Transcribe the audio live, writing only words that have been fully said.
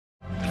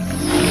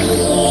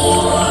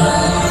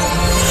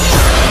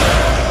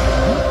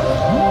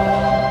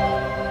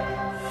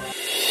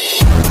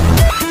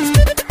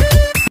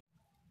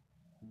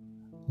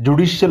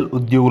Judicial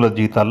ఉద్యోగుల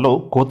జీతాల్లో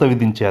కోత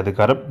విధించే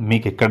అధికారం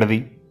మీకెక్కడిది?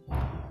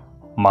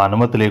 మా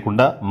అనుమతి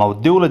లేకుండా మా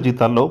ఉద్యోగుల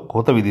జీతాల్లో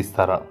కోత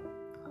విధిస్తారా?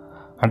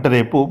 అంటే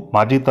రేపు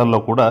మా జీతాల్లో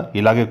కూడా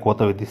ఇలాగే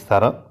కోత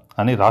విధిస్తారా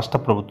అని రాష్ట్ర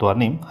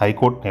ప్రభుత్వాన్ని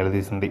హైకోర్టు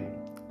నిలదీసింది.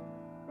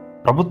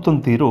 ప్రభుత్వం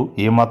తీరు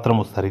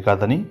ఏమాత్రమూ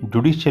సరికాదని,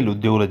 జ్యుడిషియల్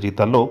ఉద్యోగుల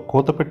జీతాల్లో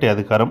కోత పెట్టే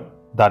అధికారం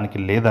దానికి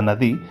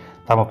లేదన్నది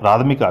తమ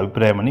ప్రాథమిక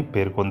అభిప్రాయమని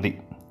పేర్కొంది.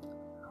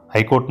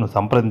 హైకోర్టును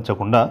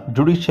సంప్రదించకుండా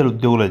జ్యుడిషియల్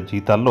ఉద్యోగుల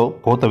జీతాల్లో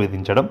కోత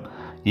విధించడం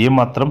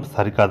ఏమాత్రం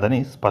సరికాదని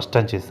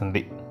స్పష్టం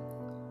చేసింది.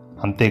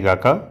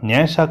 అంతేగాక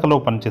న్యాయశాఖలో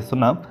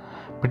పనిచేస్తున్న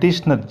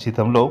పిటిషనర్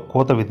జీతంలో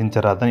కోత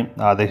విధించరాదని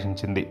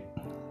ఆదేశించింది.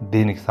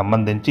 దీనికి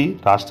సంబంధించి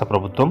రాష్ట్ర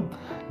ప్రభుత్వం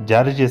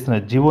జారీ చేసిన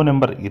జీవో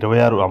నెంబర్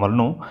 26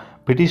 అమలును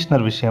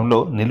పిటిషనర్ విషయంలో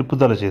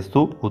నిలుపుదల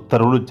చేస్తూ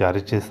ఉత్తర్వులు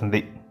జారీ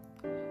చేసింది.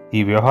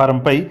 ఈ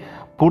వ్యవహారంపై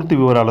పూర్తి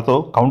వివరాలతో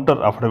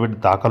కౌంటర్ అఫిడవిట్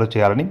దాఖలు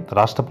చేయాలని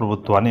రాష్ట్ర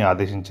ప్రభుత్వాన్ని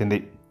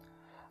ఆదేశించింది.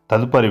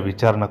 తదుపరి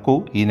విచారణకు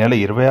ఈ నెల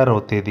 26వ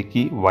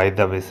తేదీకి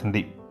వాయిదా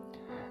వేసింది.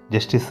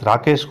 Justice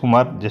Rakesh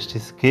Kumar,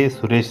 justice K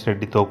Suresh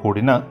రెడ్డితో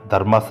కూడిన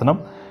ధర్మాసనం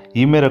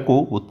ఈ మేరకు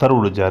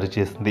ఉత్తర్వులు జారీ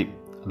చేసింది.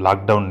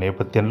 లాక్డౌన్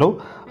నేపథ్యంలో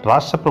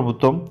రాష్ట్ర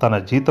ప్రభుత్వం తన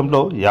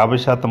జీతంలో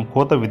 50%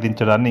 కోత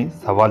విధించడాన్ని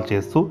సవాల్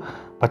చేస్తూ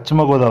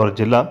పశ్చిమ గోదావరి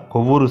జిల్లా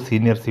Kovvur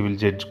senior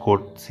civil judge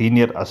court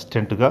senior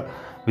అసిస్టెంట్గా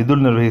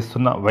విధులు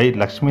నిర్వహిస్తున్న వై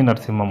లక్ష్మీ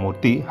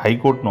నరసింహమూర్తి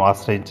హైకోర్టును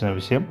ఆశ్రయించిన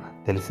విషయం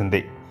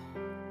తెలిసిందే.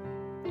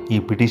 ఈ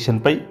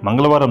పిటిషన్పై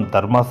మంగళవారం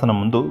ధర్మాసనం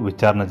ముందు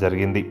విచారణ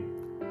జరిగింది.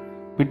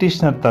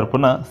 పిటిషనర్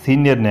తరపున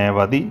సీనియర్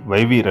న్యాయవాది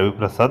వైవి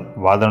రవిప్రసాద్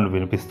వాదనలు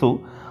వినిపిస్తూ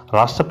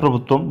రాష్ట్ర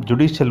ప్రభుత్వం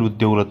జ్యుడిషియల్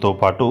ఉద్యోగులతో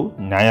పాటు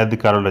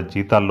న్యాయాధికారుల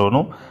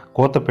జీతాల్లోనూ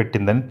కోత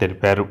పెట్టిందని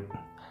తెలిపారు.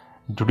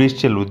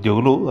 జ్యుడిషియల్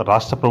ఉద్యోగులు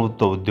రాష్ట్ర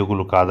ప్రభుత్వ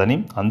ఉద్యోగులు కాదని,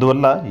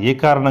 అందువల్ల ఏ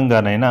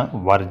కారణంగానైనా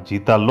వారి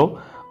జీతాల్లో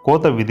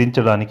కోత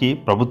విధించడానికి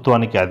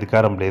ప్రభుత్వానికి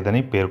అధికారం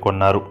లేదని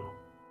పేర్కొన్నారు.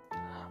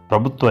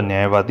 ప్రభుత్వ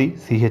న్యాయవాది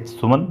సిహెచ్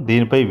సుమన్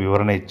దీనిపై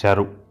వివరణ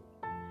ఇచ్చారు.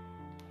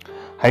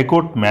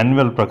 హైకోర్టు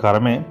మాన్యువల్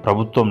ప్రకారమే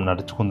ప్రభుత్వం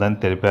నడుచుకుందని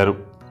తెలిపారు.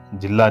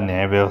 జిల్లా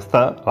న్యాయ వ్యవస్థ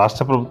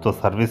రాష్ట్ర ప్రభుత్వ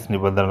సర్వీస్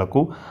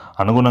నిబంధనలకు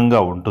అనుగుణంగా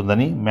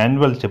ఉంటుందని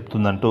మాన్యువల్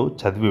చెబుతుందంటూ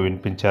చదివి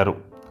వినిపించారు.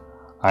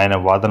 ఆయన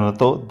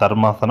వాదనలతో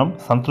ధర్మాసనం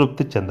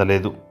సంతృప్తి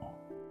చెందలేదు.